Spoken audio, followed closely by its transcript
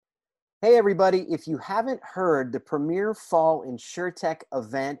Hey everybody, if you haven't heard, the premier fall InsurTech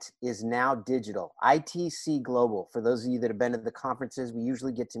event is now digital. ITC Global. For those of you that have been to the conferences, we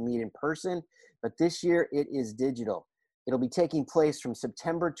usually get to meet in person, but this year it is digital. It'll be taking place from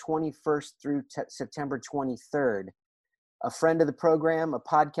September 21st through September 23rd. A friend of the program, a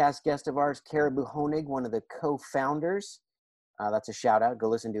podcast guest of ours, Caribou Honig, one of the co-founders. That's a shout out. Go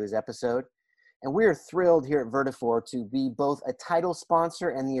listen to his episode. And we are thrilled here at Vertafore to be both a title sponsor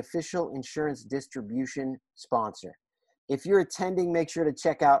and the official insurance distribution sponsor. If you're attending, make sure to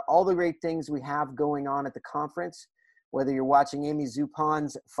check out all the great things we have going on at the conference. Whether you're watching Amy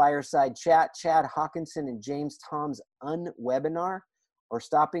Zupon's Fireside Chat, Chad Hawkinson and James Tom's Unwebinar, or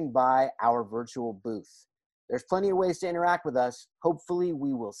stopping by our virtual booth. There's plenty of ways to interact with us. Hopefully,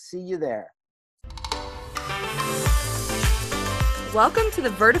 we will see you there. Welcome to the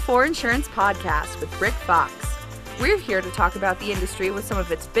Vertafore Insurance Podcast with Rick Fox. We're here to talk about the industry with some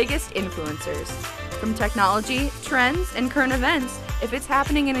of its biggest influencers. From technology, trends, and current events, if it's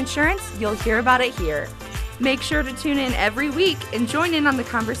happening in insurance, you'll hear about it here. Make sure to tune in every week and join in on the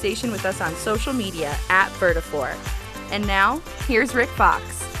conversation with us on social media at Vertafore. And now, here's Rick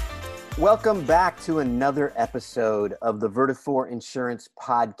Fox. Welcome back to another episode of the Vertafore Insurance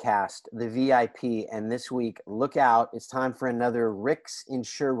Podcast, the VIP. And this week, look out, it's time for another Rick's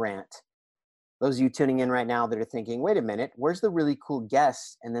Insure Rant. Those of you tuning in right now that are thinking, wait a minute, where's the really cool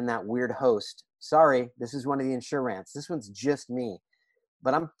guest and then that weird host? Sorry, this is one of the Insure Rants. This one's just me.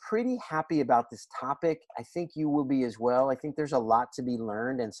 But I'm pretty happy about this topic. I think you will be as well. I think there's a lot to be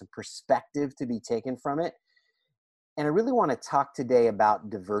learned and some perspective to be taken from it. And I really want to talk today about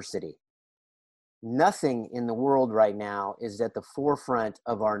diversity. Nothing in the world right now is at the forefront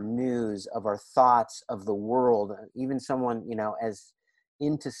of our news, of our thoughts, of the world. Even someone, as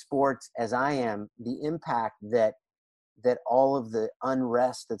into sports as I am, the impact that all of the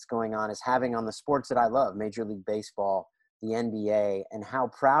unrest that's going on is having on the sports that I love, Major League Baseball, the NBA, and how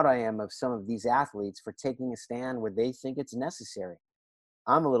proud I am of some of these athletes for taking a stand where they think it's necessary.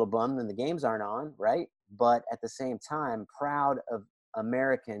 I'm a little bummed when the games aren't on, right? But at the same time, proud of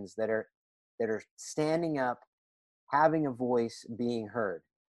Americans that are standing up, having a voice, being heard.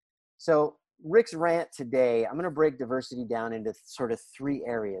 So Rick's rant today, I'm going to break diversity down into sort of three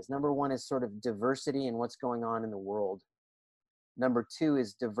areas. Number one is sort of diversity and what's going on in the world. Number two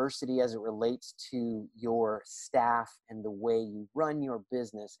is diversity as it relates to your staff and the way you run your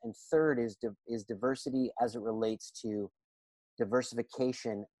business. And third is diversity as it relates to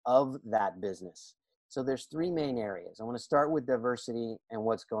diversification of that business. So there's three main areas. I want to start with diversity and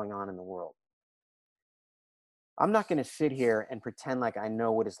what's going on in the world. I'm not going to sit here and pretend like I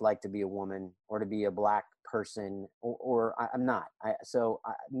know what it's like to be a woman or to be a Black person, or I'm not.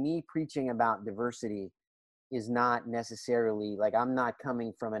 Me preaching about diversity is not necessarily like I'm not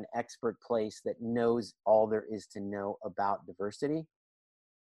coming from an expert place that knows all there is to know about diversity.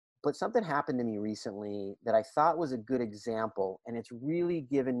 But something happened to me recently that I thought was a good example, and it's really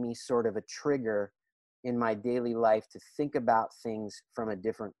given me sort of a trigger in my daily life to think about things from a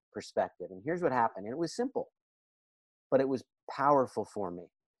different perspective. And here's what happened. And it was simple, but it was powerful for me.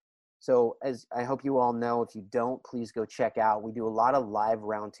 So as I hope you all know, if you don't, please go check out. We do a lot of live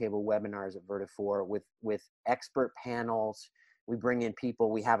roundtable webinars at Vertafore with expert panels. We bring in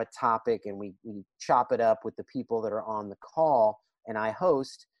people, we have a topic, and we chop it up with the people that are on the call, and I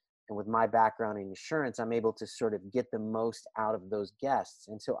host. And with my background in insurance, I'm able to sort of get the most out of those guests.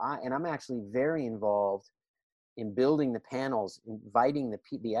 And so I'm actually very involved in building the panels, inviting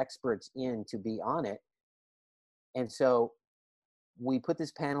the experts in to be on it. And so we put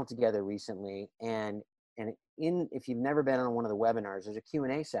this panel together recently, and if you've never been on one of the webinars, there's a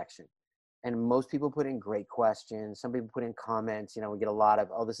Q&A section. And most people put in great questions. Some people put in comments. We get a lot of,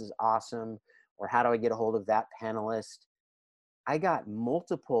 oh, this is awesome, or how do I get a hold of that panelist? I got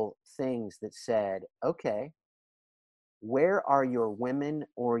multiple things that said, okay, where are your women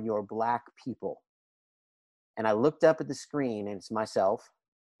or your Black people? And I looked up at the screen, and it's myself,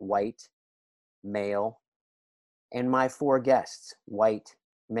 white, male, and my four guests, white,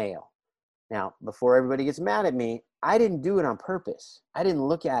 male. Now, before everybody gets mad at me, I didn't do it on purpose. I didn't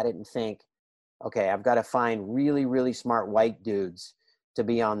look at it and think, okay, I've got to find really, really smart white dudes to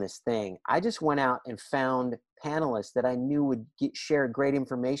be on this thing. I just went out and found panelists that I knew would share great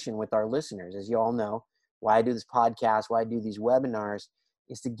information with our listeners. As you all know, why I do this podcast, why I do these webinars,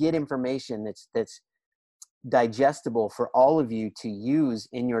 is to get information that's digestible for all of you to use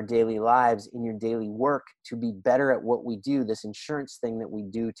in your daily lives, in your daily work, to be better at what we do, this insurance thing that we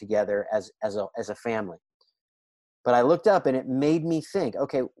do together as a family. But I looked up and it made me think,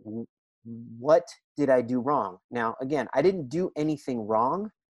 okay, what did I do wrong? Now, again, I didn't do anything wrong,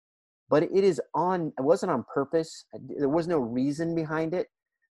 but it wasn't on purpose. There was no reason behind it,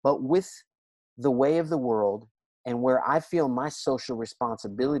 but with the way of the world and where I feel my social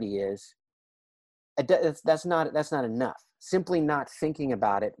responsibility is, that's not enough. Simply not thinking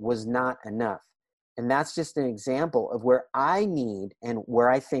about it was not enough. And that's just an example of where I need, and where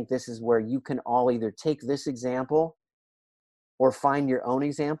I think this is where you can all either take this example or find your own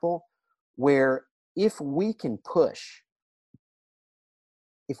example, where if we can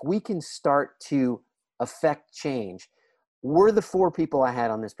start to affect change. Were the 4 people I had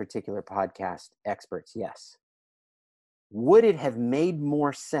on this particular podcast experts? Yes. Would it have made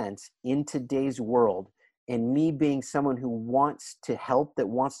more sense in today's world, and me being someone who wants to help, that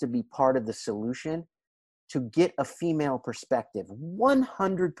wants to be part of the solution, to get a female perspective?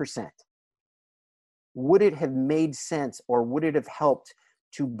 100%. Would it have made sense, or would it have helped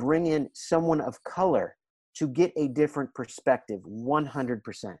to bring in someone of color to get a different perspective?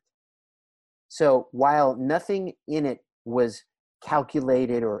 100%. So while nothing in it was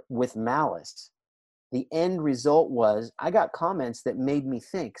calculated or with malice, the end result was I got comments that made me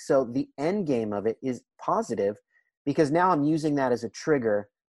think. So the end game of it is positive, because now I'm using that as a trigger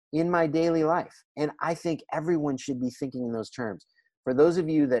in my daily life. And I think everyone should be thinking in those terms. For those of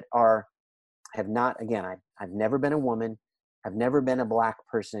you that have not, again, I've never been a woman, I've never been a Black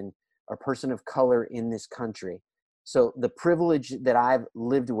person or person of color in this country. So the privilege that I've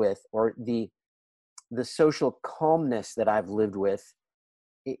lived with, or the social calmness that I've lived with,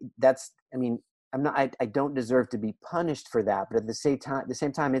 I don't deserve to be punished for that. But at the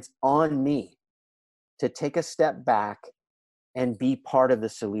same time, it's on me to take a step back and be part of the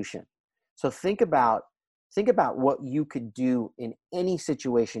solution. So think about what you could do in any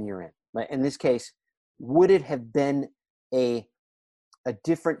situation you're in. In this case, would it have been a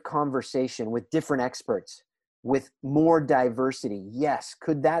different conversation with different experts, with more diversity? Yes.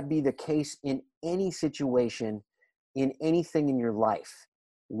 Could that be the case in any situation, in anything in your life?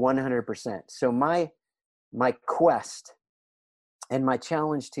 100%. So my quest and my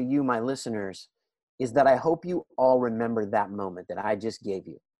challenge to you, my listeners, is that I hope you all remember that moment that I just gave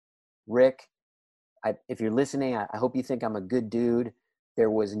you. Rick, if you're listening, I hope you think I'm a good dude. There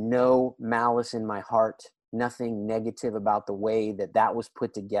was no malice in my heart, nothing negative about the way that was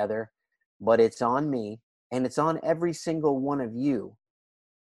put together, but it's on me, and it's on every single one of you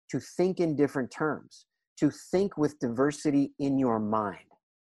to think in different terms, to think with diversity in your mind,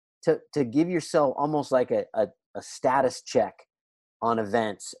 to give yourself almost like a status check on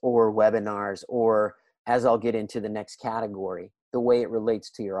events or webinars, or, as I'll get into the next category, the way it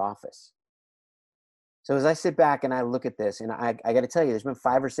relates to your office. So as I sit back and I look at this, and I got to tell you, there's been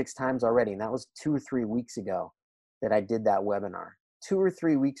 5 or 6 times already, and that was 2 or 3 weeks ago that I did that webinar. 2 or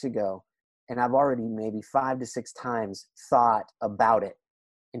 3 weeks ago, and I've already maybe 5 to 6 times thought about it,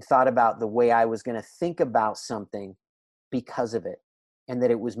 and thought about the way I was going to think about something because of it, and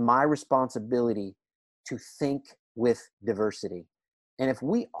that it was my responsibility to think with diversity. And if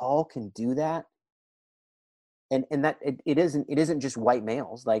we all can do that, and that it isn't just white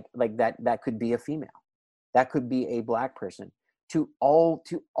males, like that could be a female, that could be a Black person, to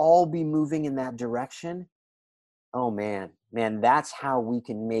all be moving in that direction. Oh man, that's how we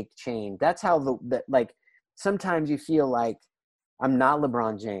can make change. That's how like sometimes you feel like, I'm not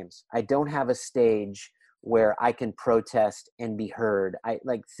LeBron James. I don't have a stage where I can protest and be heard. I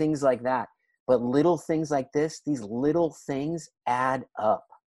like things like that. But little things like this, these little things add up.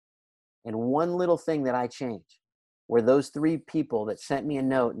 And one little thing that I changed were those 3 people that sent me a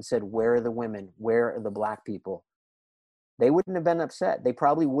note and said, where are the women? Where are the Black people? They wouldn't have been upset. They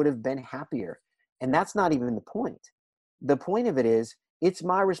probably would have been happier. And that's not even the point. The point of it is, it's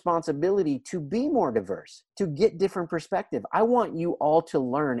my responsibility to be more diverse, to get different perspective. I want you all to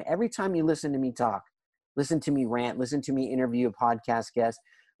learn every time you listen to me talk, listen to me rant, listen to me interview a podcast guest,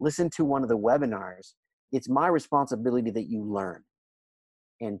 listen to one of the webinars. It's my responsibility that you learn,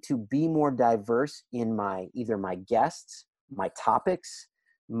 and to be more diverse in either my guests, my topics,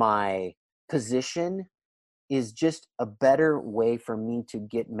 my position, is just a better way for me to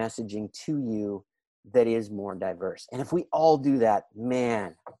get messaging to you that is more diverse. And if we all do that,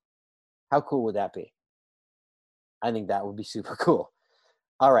 man, how cool would that be? I think that would be super cool.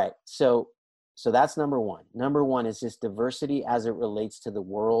 All right. So that's number 1. Number 1 is just diversity as it relates to the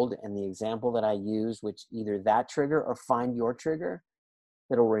world, and the example that I use, which either that trigger or find your trigger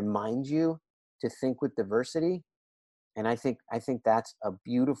that'll remind you to think with diversity. And I think that's a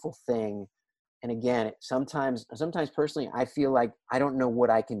beautiful thing. And again, sometimes personally, I feel like I don't know what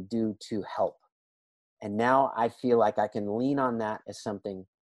I can do to help. And now I feel like I can lean on that as something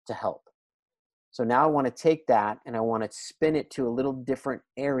to help. So now I want to take that and I want to spin it to a little different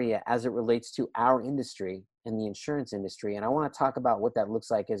area as it relates to our industry and the insurance industry. And I want to talk about what that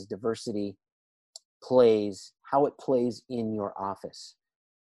looks like as diversity plays, how it plays in your office.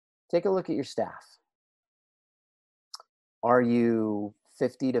 Take a look at your staff. Are you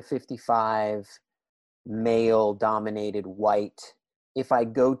 50 to 55, male dominated, white? If I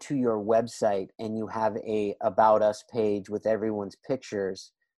go to your website and you have a About Us page with everyone's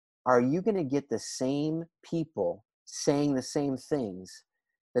pictures, are you going to get the same people saying the same things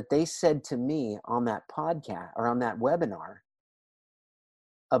that they said to me on that podcast or on that webinar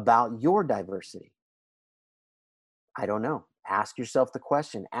about your diversity? I don't know. Ask yourself the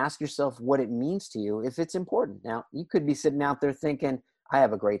question. Ask yourself what it means to you if it's important. Now, you could be sitting out there thinking, I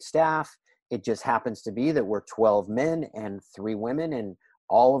have a great staff. It just happens to be that we're 12 men and 3 women and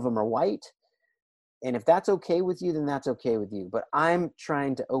all of them are white. And if that's okay with you, then that's okay with you. But I'm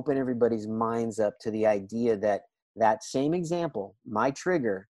trying to open everybody's minds up to the idea that that same example, my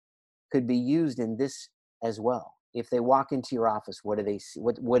trigger, could be used in this as well. If they walk into your office, what do they see?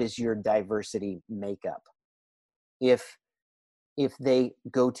 What is your diversity makeup? If they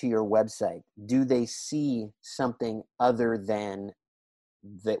go to your website, do they see something other than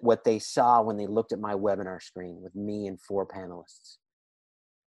that what they saw when they looked at my webinar screen with me and 4 panelists?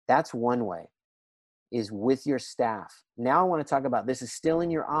 That's one way, is with your staff. Now I want to talk about, this is still in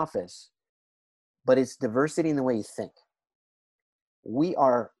your office, but it's diversity in the way you think. We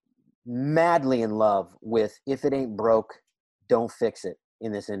are madly in love with if it ain't broke, don't fix it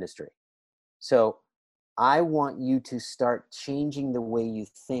in this industry. So I want you to start changing the way you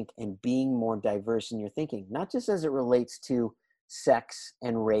think and being more diverse in your thinking, not just as it relates to sex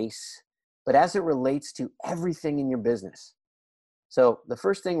and race, but as it relates to everything in your business. So the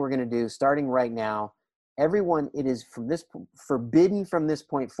first thing we're going to do, starting right now, everyone, it is forbidden from this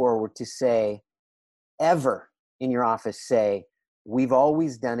point forward to say, ever in your office, say, we've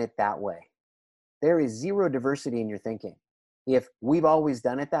always done it that way. There is zero diversity in your thinking. If we've always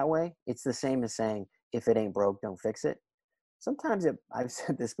done it that way, it's the same as saying, if it ain't broke, don't fix it. Sometimes I've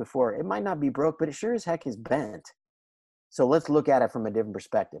said this before, it might not be broke, but it sure as heck is bent. So let's look at it from a different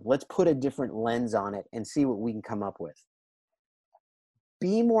perspective. Let's put a different lens on it and see what we can come up with.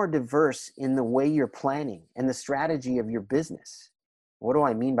 Be more diverse in the way you're planning and the strategy of your business. What do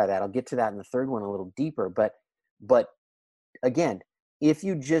I mean by that? I'll get to that in the third one a little deeper. But again, if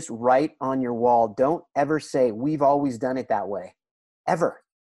you just write on your wall, don't ever say, we've always done it that way, ever.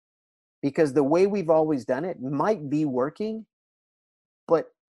 Because the way we've always done it might be working, but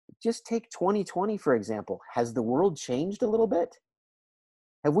just take 2020, for example. Has the world changed a little bit?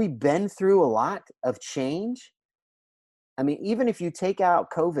 Have we been through a lot of change? I mean, even if you take out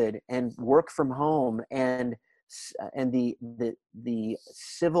COVID and work from home and the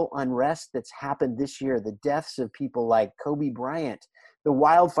civil unrest that's happened this year, the deaths of people like Kobe Bryant, the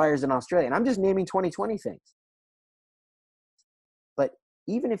wildfires in Australia, and I'm just naming 2020 things. But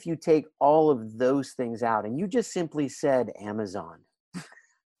even if you take all of those things out and you just simply said Amazon,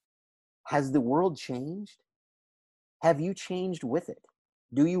 has the world changed? Have you changed with it?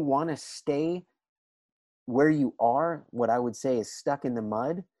 Do you want to stay where you are, what I would say is stuck in the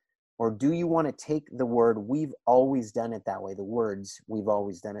mud? Or do you want to take the word, we've always done it that way, the words, we've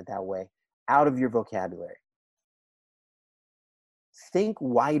always done it that way, out of your vocabulary? Think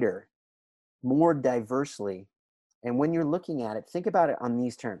wider, more diversely. And when you're looking at it, think about it on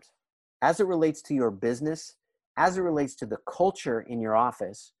these terms. As it relates to your business, as it relates to the culture in your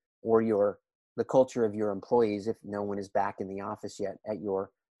office or the culture of your employees, if no one is back in the office yet at your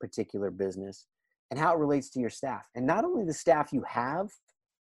particular business, and how it relates to your staff. And not only the staff you have,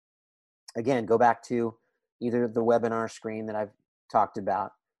 again, go back to either the webinar screen that I've talked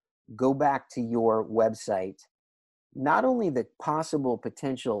about, go back to your website, not only the possible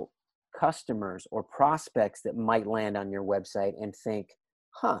potential customers or prospects that might land on your website and think,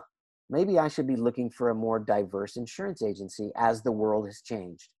 maybe I should be looking for a more diverse insurance agency as the world has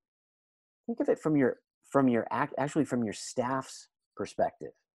changed. Think of it from your staff's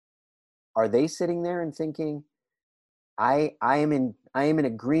perspective. Are they sitting there and thinking, I am in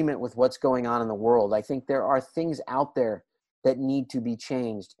agreement with what's going on in the world. I think there are things out there that need to be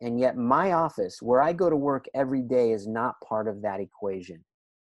changed. And yet my office, where I go to work every day, is not part of that equation.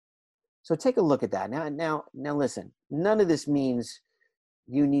 So take a look at that. Now listen, none of this means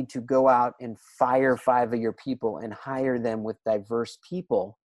you need to go out and fire 5 of your people and hire them with diverse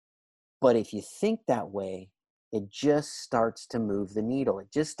people. But if you think that way, it just starts to move the needle. It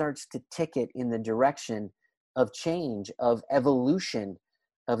just starts to tick it in the direction of change, of evolution,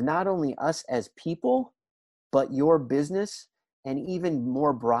 of not only us as people, but your business, and even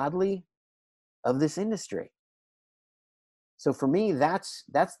more broadly, of this industry. So for me, that's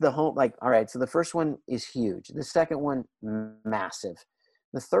the home. Like, all right, so the first one is huge. The second one, massive.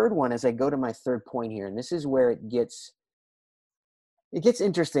 The third one, as I go to my third point here, and this is where it gets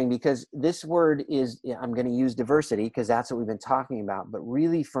interesting, because this word is, I'm going to use diversity because that's what we've been talking about. But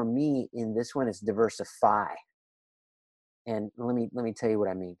really for me in this one, it's diversify. And let me tell you what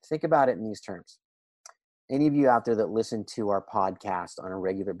I mean. Think about it in these terms. Any of you out there that listen to our podcast on a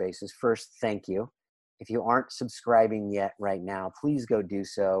regular basis, first, thank you. If you aren't subscribing yet right now, please go do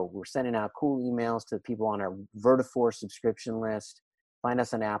so. We're sending out cool emails to the people on our Vertafore subscription list. Find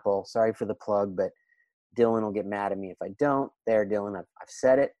us on Apple. Sorry for the plug, but Dylan will get mad at me if I don't. There, Dylan, I've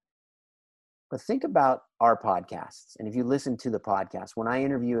said it. But think about our podcasts. And if you listen to the podcast, when I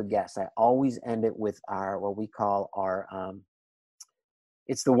interview a guest, I always end it with what we call our,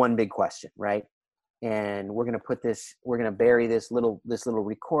 it's the one big question, right? And we're going to bury this little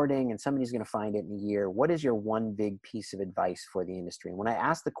recording, and somebody's going to find it in a year. What is your one big piece of advice for the industry? And when I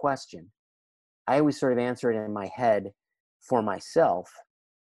ask the question, I always sort of answer it in my head for myself.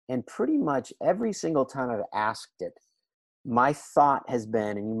 And pretty much every single time I've asked it, my thought has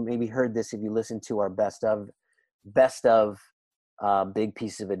been, and you maybe heard this if you listened to our best of big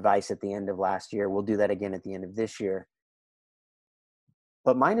piece of advice at the end of last year. We'll do that again at the end of this year.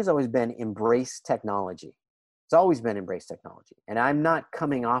 But mine has always been embrace technology. It's always been embrace technology. And I'm not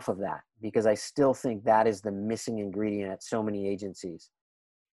coming off of that because I still think that is the missing ingredient at so many agencies.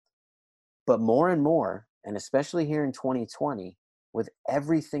 But more and more, and especially here in 2020, with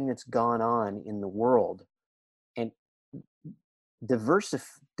everything that's gone on in the world, and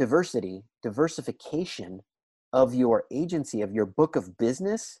diversification of your agency, of your book of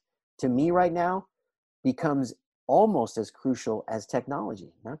business, to me right now becomes almost as crucial as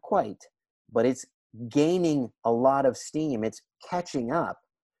technology. Not quite, but it's gaining a lot of steam. It's catching up.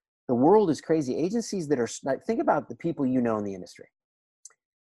 The world is crazy. Agencies that are, think about the people you know in the industry.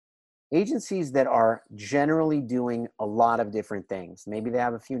 Agencies that are generally doing a lot of different things. Maybe they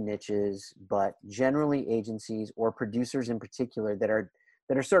have a few niches, but generally agencies or producers in particular that are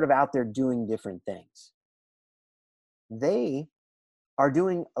sort of out there doing different things. They are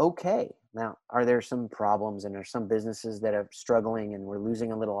doing okay. Now, are there some problems, and there's some businesses that are struggling and we're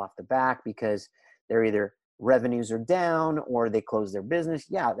losing a little off the back because they're either revenues are down or they close their business?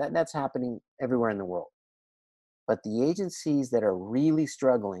 Yeah, that's happening everywhere in the world. But the agencies that are really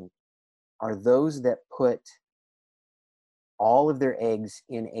struggling are those that put all of their eggs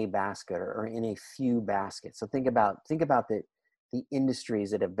in a basket or in a few baskets. So think about the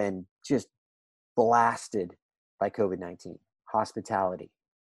industries that have been just blasted by COVID-19. Hospitality,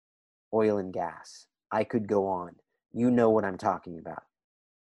 oil and gas. I could go on. You know what I'm talking about.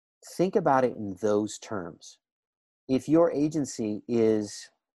 Think about it in those terms. If your agency is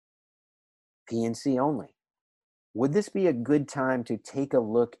P&C only, would this be a good time to take a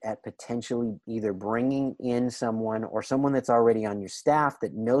look at potentially either bringing in someone or someone that's already on your staff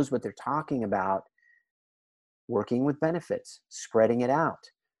that knows what they're talking about, working with benefits, spreading it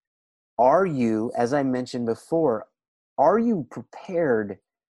out? Are you, as I mentioned before, are you prepared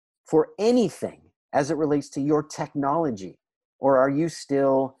for anything as it relates to your technology? Or are you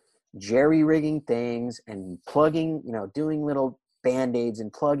still jerry-rigging things and plugging, doing little band-aids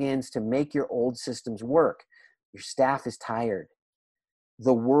and plug-ins to make your old systems work? Your staff is tired.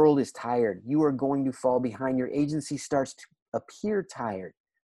 The world is tired. You are going to fall behind. Your agency starts to appear tired.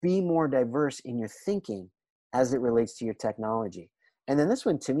 Be more diverse in your thinking as it relates to your technology. And then this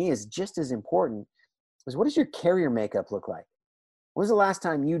one, to me, is just as important, is what does your carrier makeup look like? When was the last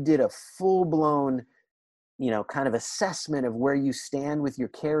time you did a full-blown, kind of assessment of where you stand with your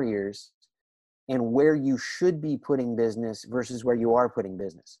carriers and where you should be putting business versus where you are putting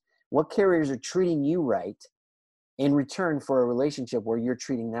business? What carriers are treating you right in return for a relationship where you're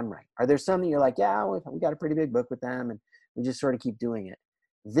treating them right? Are there some that you're like, yeah, we got a pretty big book with them and we just sort of keep doing it?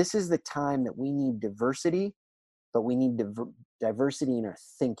 This is the time that we need diversity, but we need diversity in our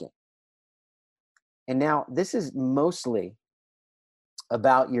thinking. And now this is mostly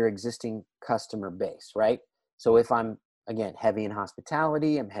about your existing customer base, right? So if I'm, again, heavy in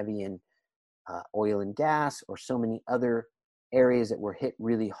hospitality, I'm heavy in oil and gas, or so many other areas that were hit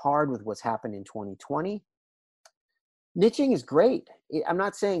really hard with what's happened in 2020, niching is great. I'm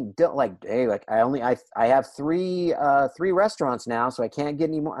not saying don't I have three restaurants now, so I can't get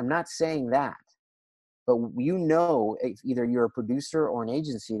any more. I'm not saying that. But if either you're a producer or an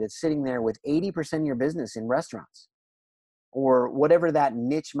agency that's sitting there with 80% of your business in restaurants or whatever that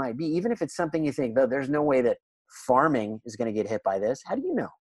niche might be, even if it's something you think, there's no way that farming is going to get hit by this. How do you know?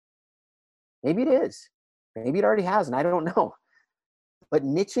 Maybe it is. Maybe it already has, and I don't know. But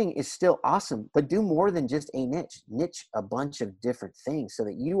niching is still awesome, but do more than just a niche. Niche a bunch of different things so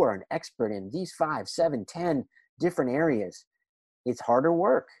that you are an expert in these 5, 7, 10 different areas. It's harder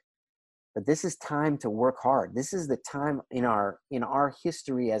work, but this is time to work hard. This is the time in our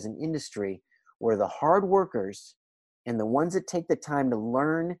history as an industry where the hard workers and the ones that take the time to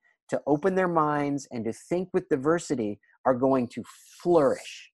learn, to open their minds and to think with diversity are going to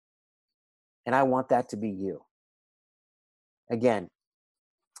flourish. And I want that to be you. Again,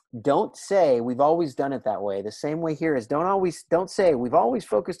 don't say we've always done it that way. The same way here is don't say we've always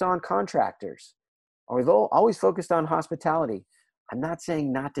focused on contractors or we've always focused on hospitality. I'm not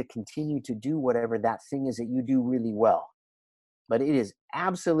saying not to continue to do whatever that thing is that you do really well, but it is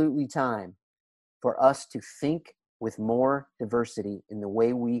absolutely time for us to think with more diversity in the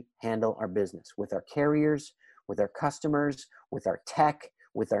way we handle our business with our carriers, with our customers, with our tech,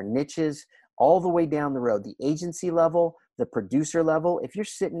 with our niches, all the way down the road, the agency level, the producer level. If you're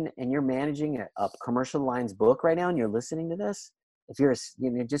sitting and you're managing a commercial lines book right now and you're listening to this, if you're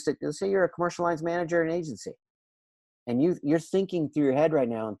let's say you're a commercial lines manager in an agency and you're thinking through your head right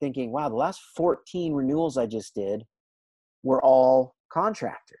now and thinking, wow, the last 14 renewals I just did were all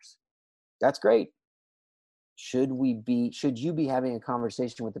contractors. That's great. Should you be having a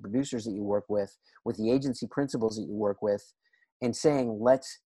conversation with the producers that you work with the agency principals that you work with, and saying,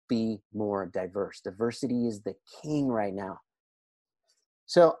 let's be more diverse. Diversity is the king right now.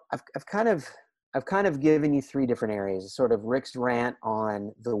 So I've kind of given you 3 different areas, sort of Rick's rant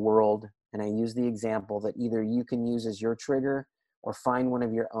on the world. And I use the example that either you can use as your trigger or find one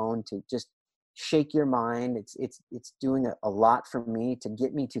of your own to just shake your mind. It's doing a lot for me to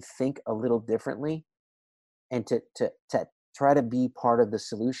get me to think a little differently and to try to be part of the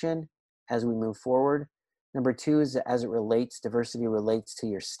solution as we move forward. Number 2 is as it relates, diversity relates to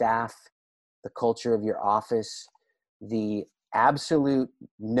your staff, the culture of your office, the absolute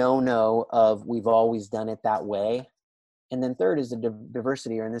no of we've always done it that way. And then 3rd is the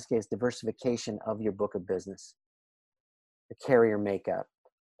diversity, or in this case, diversification of your book of business, the carrier makeup.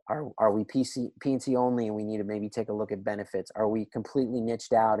 Are we P&C only and we need to maybe take a look at benefits? Are we completely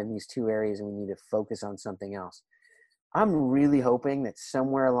niched out in these 2 areas and we need to focus on something else? I'm really hoping that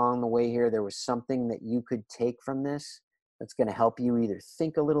somewhere along the way here, there was something that you could take from this that's going to help you either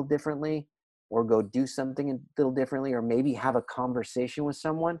think a little differently or go do something a little differently, or maybe have a conversation with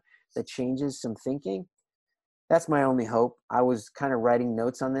someone that changes some thinking. That's my only hope. I was kind of writing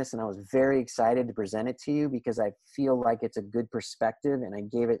notes on this and I was very excited to present it to you because I feel like it's a good perspective and I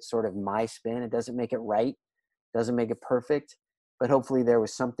gave it sort of my spin. It doesn't make it right, doesn't make it perfect, but hopefully there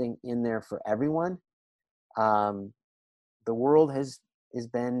was something in there for everyone. The world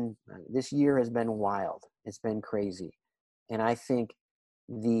this year has been wild. It's been crazy. And I think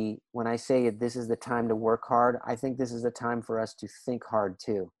when I say this is the time to work hard, I think this is the time for us to think hard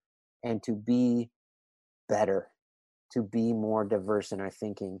too, and to be better, to be more diverse in our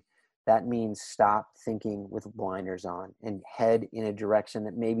thinking. That means stop thinking with blinders on and head in a direction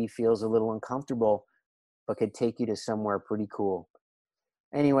that maybe feels a little uncomfortable, but could take you to somewhere pretty cool.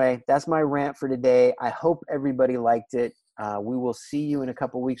 Anyway, that's my rant for today. I hope everybody liked it. We will see you in a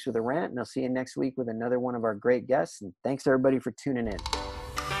couple weeks with a rant, and I'll see you next week with another one of our great guests. And thanks everybody for tuning in.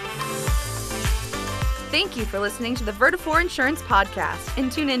 Thank you for listening to the Vertafore Insurance Podcast,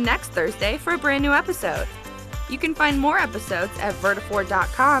 and tune in next Thursday for a brand new episode. You can find more episodes at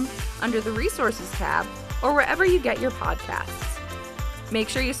vertafore.com under the Resources tab or wherever you get your podcasts. Make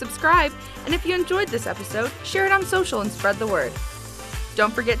sure you subscribe, and if you enjoyed this episode, share it on social and spread the word.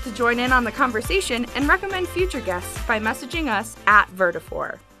 Don't forget to join in on the conversation and recommend future guests by messaging us at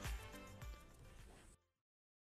Vertafore.